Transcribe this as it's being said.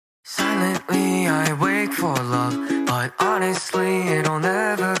Silently I wait for love, but honestly it'll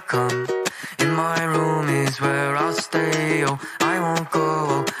never come. In my room is where I'll stay. Oh, I won't go,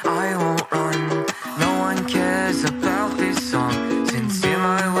 oh, I won't run. No one cares about this song. Sincere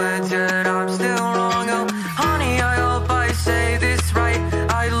my words, yet I'm still wrong. Oh, honey, I hope I say this right.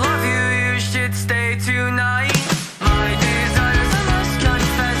 I love you, you should stay tonight. My desires, I must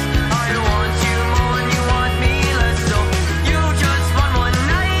confess, I want you more and you want me less. So you just want one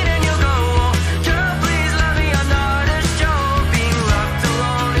night and you'll go. Oh, girl, please let me, I'm not a show. Being left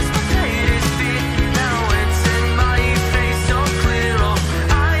alone is my greatest fear. Now it's in my face so clear. Oh,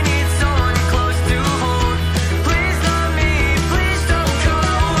 I need someone close to hold. Please love me, please don't go.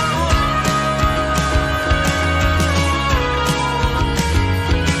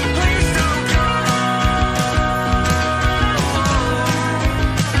 Please don't go.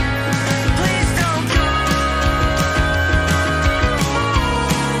 Please don't go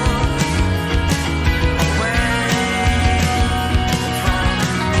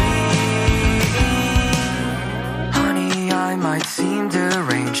Honey, I might seem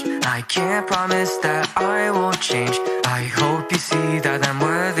deranged. I can't promise that I won't change. I hope you see that I'm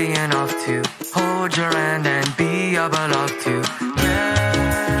worthy enough to hold your hand and be your beloved too.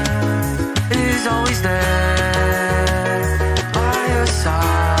 Yeah, is always there by your side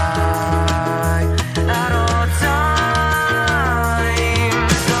at all times.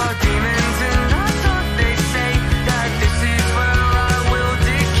 The demons and that's what they say, that this is where I will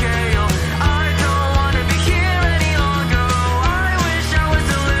decay. Oh, I don't wanna be here any longer. Oh, I wish I was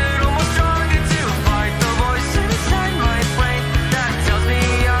a little more stronger to fight the voice inside my brain that tells me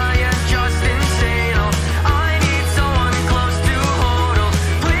I am just insane. Oh, I need someone close to hold. Oh,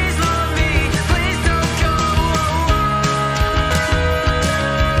 please love me, please don't go.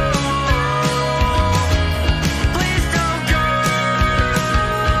 Please don't go.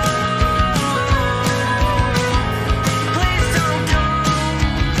 Please don't go.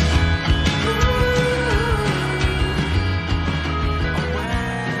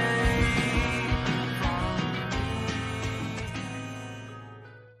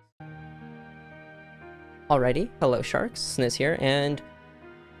 Alrighty, hello Sharks, Snizze here, and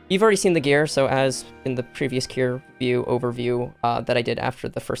you've already seen the gear, so as in the previous gear view overview that I did after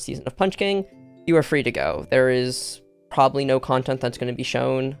the first season of Punch Gang, you are free to go. There is probably no content that's going to be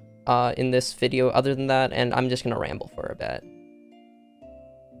shown in this video other than that, and I'm just going to ramble for a bit.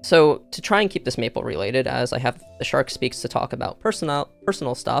 So, to try and keep this Maple related, as I have the Shark Speaks to talk about personal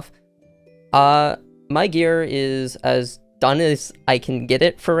stuff, my gear is as done as I can get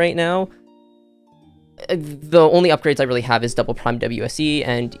it for right now. The only upgrades I really have is Double Prime WSE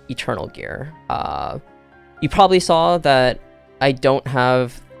and Eternal Gear. You probably saw that I don't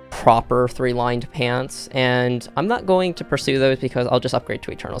have proper 3-lined pants, and I'm not going to pursue those because I'll just upgrade to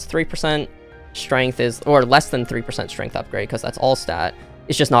Eternals. 3% strength is, or less than 3% strength upgrade, because that's all stat.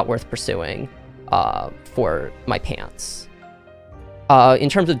 It's just not worth pursuing for my pants. In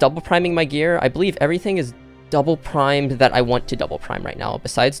terms of double priming my gear, I believe everything is double primed that I want to double prime right now,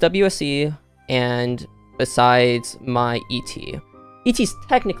 besides WSE and besides my ET. ET's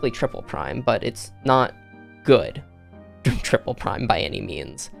technically triple prime, but it's not good triple prime by any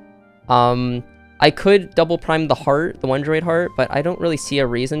means. I could double prime the heart, the One Droid heart, but I don't really see a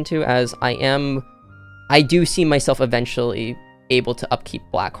reason to, as I do see myself eventually able to upkeep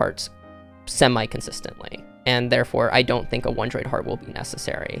black hearts semi-consistently, and therefore I don't think a One Droid heart will be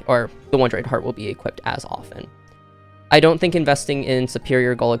necessary, or the One Droid heart will be equipped as often. I don't think investing in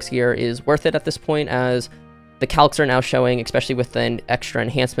superior Golix gear is worth it at this point, as the calcs are now showing, especially with an extra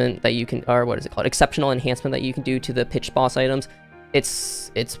enhancement that you can, or what is it called, exceptional enhancement that you can do to the pitch boss items. It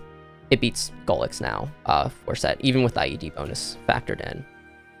beats Golix now for set, even with the IED bonus factored in.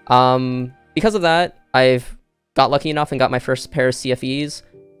 Because of that, I've got lucky enough and got my first pair of CFEs,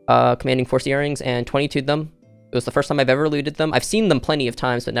 Commanding Force Earrings, and 22'd them. It was the first time I've ever looted them. I've seen them plenty of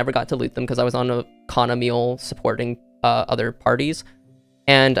times, but never got to loot them because I was on a Kana mule supporting other parties,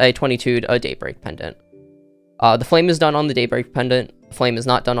 and I 22'd a Daybreak Pendant. The flame is done on the Daybreak Pendant. The flame is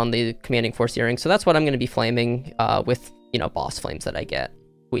not done on the Commanding Force Earring, so that's what I'm going to be flaming with, you know, boss flames that I get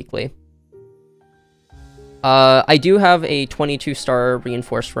weekly. I do have a 22-star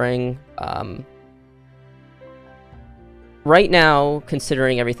reinforced ring. Right now,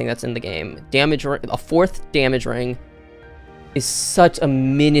 considering everything that's in the game, a 4th damage ring is such a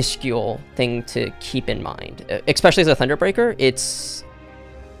minuscule thing to keep in mind. Especially as a Thunderbreaker, it's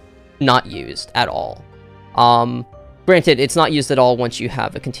not used at all. Granted, it's not used at all once you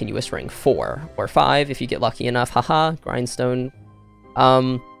have a continuous ring 4 or 5, if you get lucky enough. Haha, grindstone.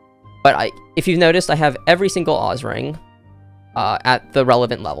 But if you've noticed, I have every single Oz ring. at the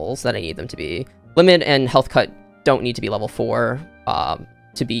relevant levels that I need them to be. Limit and Health Cut don't need to be level 4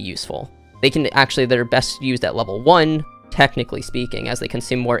 to be useful. They're best used at level 1, technically speaking, as they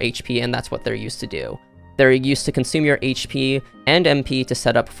consume more HP, and that's what they're used to do. They're used to consume your HP and MP to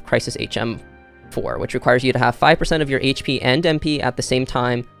set up Crisis HM4, which requires you to have 5% of your HP and MP at the same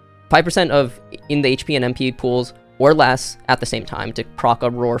time, 5% in the HP and MP pools or less at the same time to proc a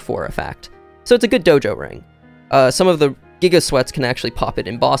Roar 4 effect. So it's a good dojo ring. Some of the Giga Sweats can actually pop it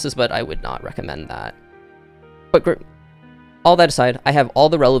in bosses, but I would not recommend that. But all that aside, I have all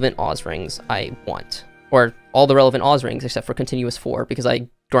the relevant Oz rings I want. Or all the relevant Oz rings except for Continuous 4, because I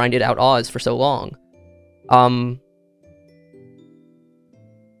grinded out Oz for so long.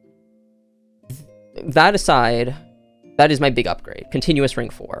 That aside, that is my big upgrade. Continuous Ring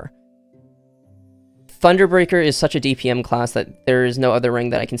 4. Thunderbreaker is such a DPM class that there is no other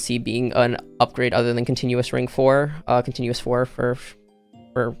ring that I can see being an upgrade other than Continuous Ring 4. Continuous 4 for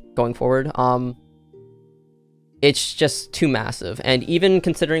going forward. It's just too massive, and even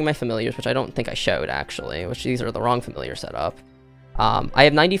considering my familiars, which I don't think I showed actually, which these are the wrong familiar setup, I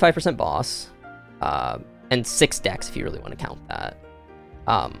have 95% boss, and 6 decks if you really want to count that.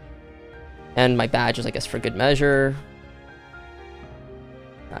 And my badges, I guess, for good measure.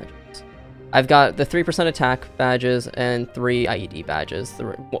 Badges. I've got the 3% attack badges and 3 IED badges,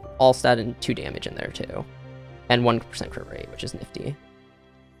 all stat and 2 damage in there too, and 1% crit rate, which is nifty.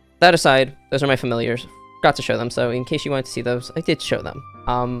 That aside, those are my familiars. Forgot to show them, so in case you wanted to see those, I did show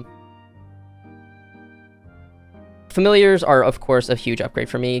them. Familiars are, of course, a huge upgrade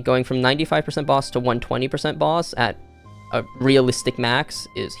for me. Going from 95% boss to 120% boss at a realistic max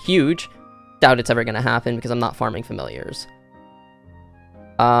is huge. Doubt it's ever going to happen because I'm not farming familiars.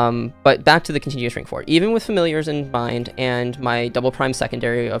 But back to the Continuous Ring 4. Even with familiars in mind and my double prime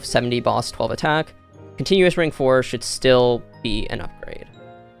secondary of 70 boss, 12 attack, Continuous Ring 4 should still be an upgrade.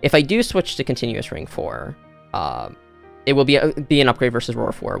 If I do switch to Continuous Ring 4, it will be an upgrade versus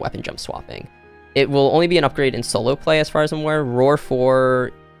Roar 4 weapon jump swapping. It will only be an upgrade in solo play as far as I'm aware. Roar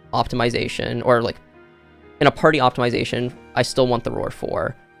 4 optimization, or like in a party optimization, I still want the Roar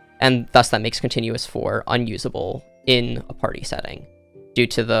 4, and thus that makes Continuous 4 unusable in a party setting due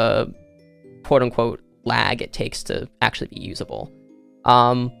to the quote-unquote lag it takes to actually be usable.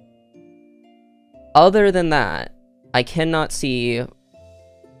 Other than that, I cannot see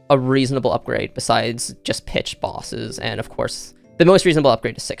a reasonable upgrade besides just pitch bosses, and of course the most reasonable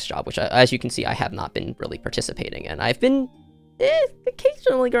upgrade is 6 job, which as you can see I have not been really participating in. I've been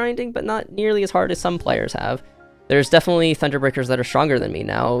occasionally grinding, but not nearly as hard as some players have. There's definitely Thunderbreakers that are stronger than me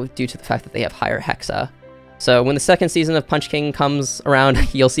now due to the fact that they have higher Hexa. So when the second season of Punch King comes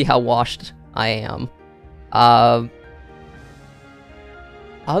around, you'll see how washed I am.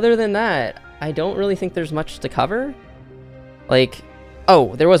 Other than that, I don't really think there's much to cover. Like,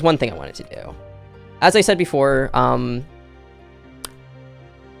 oh, there was one thing I wanted to do. As I said before,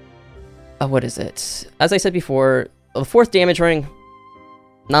 what is it? As I said before, the 4th damage ring,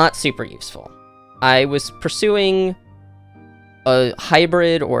 not super useful. I was pursuing a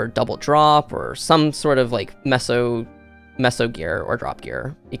hybrid or double drop or some sort of like meso gear or drop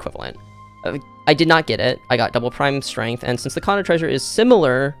gear equivalent. I did not get it. I got double prime strength, and since the Kana treasure is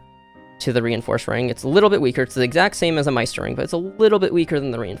similar to the reinforced ring, it's a little bit weaker. It's the exact same as a Meister ring, but it's a little bit weaker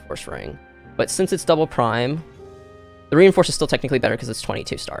than the reinforced ring. But since it's double prime, the reinforced is still technically better because it's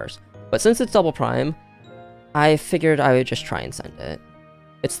 22 stars. But since it's double prime, I figured I would just try and send it.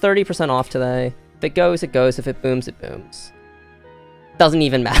 It's 30% off today. If it goes, it goes. If it booms, it booms. Doesn't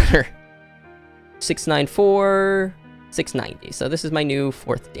even matter. 694, 690. So this is my new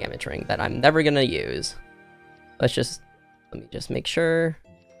 4th damage ring that I'm never gonna use. Let me just make sure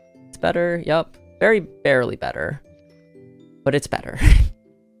it's better. Yup, very barely better, but it's better.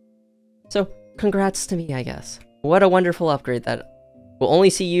 So congrats to me, I guess. What a wonderful upgrade that will only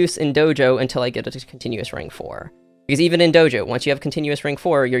see use in Dojo until I get a Continuous Ring 4. Because even in Dojo, once you have Continuous Ring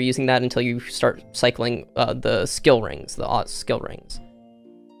 4, you're using that until you start cycling the skill rings, the Oz skill rings.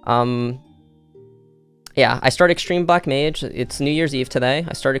 Yeah, I start Extreme Black Mage. It's New Year's Eve today.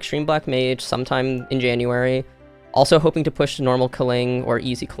 I start Extreme Black Mage sometime in January. Also hoping to push normal killing or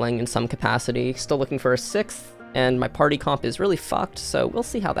easy killing in some capacity. Still looking for a 6th, and my party comp is really fucked, so we'll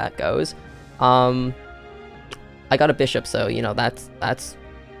see how that goes. I got a bishop, so you know that's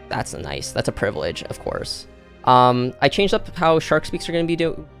a privilege, of course. I changed up how Shark Speaks are going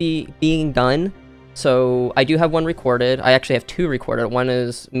to be being done. So I do have one recorded. I actually have 2 recorded. One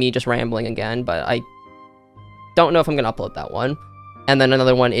is me just rambling again, but I don't know if I'm going to upload that one. And then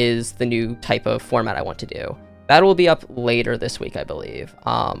another one is the new type of format I want to do. That will be up later this week, I believe.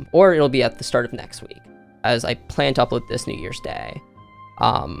 Or it'll be at the start of next week. as I plan to upload this New Year's Day.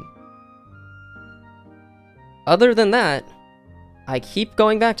 Other than that, I keep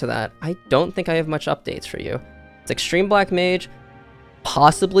going back to that. I don't think I have much updates for you. It's Extreme Black Mage,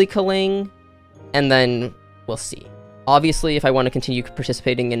 possibly Kaling, and then we'll see. Obviously, if I want to continue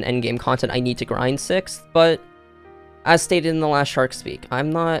participating in endgame content, I need to grind 6th, but as stated in the last Shark Speak, I'm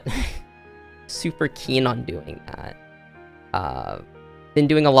not super keen on doing that. Been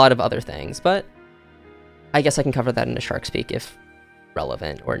doing a lot of other things, but I guess I can cover that in a Shark Speak if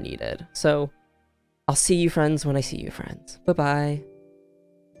relevant or needed. So, I'll see you friends when I see you friends. Bye-bye.